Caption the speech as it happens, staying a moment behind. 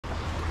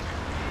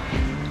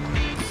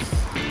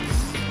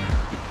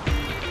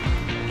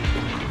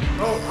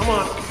I'm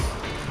on.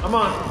 I'm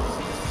on.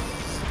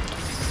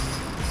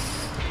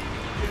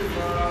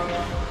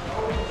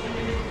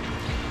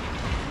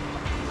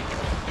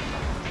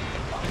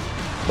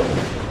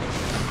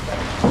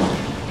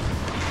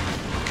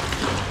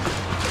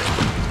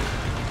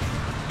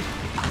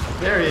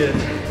 There he is.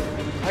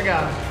 I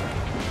got him.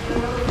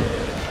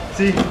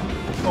 See,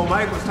 oh,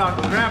 Mike was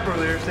talking crap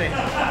earlier saying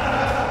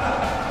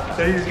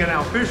that he was gonna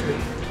outfish me.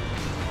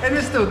 And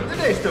the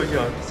day's still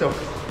young, so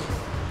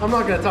I'm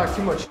not gonna talk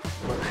too much.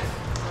 But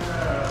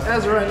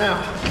as of right now,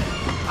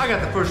 I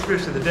got the first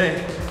fish of the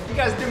day. You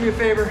guys do me a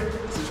favor,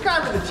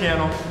 subscribe to the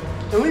channel,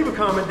 and leave a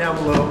comment down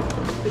below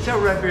and tell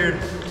Redbeard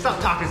stop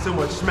talking so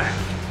much smack.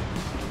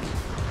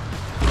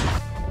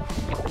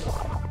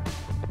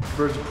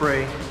 Birds of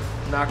prey,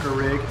 knocker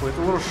rig with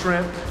a little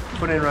shrimp,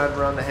 put in right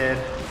around the head,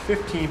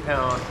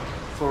 15-pound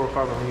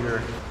fluorocarbon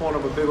leader. Pulling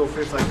up a big old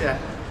fish like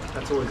that,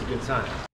 that's always a good sign.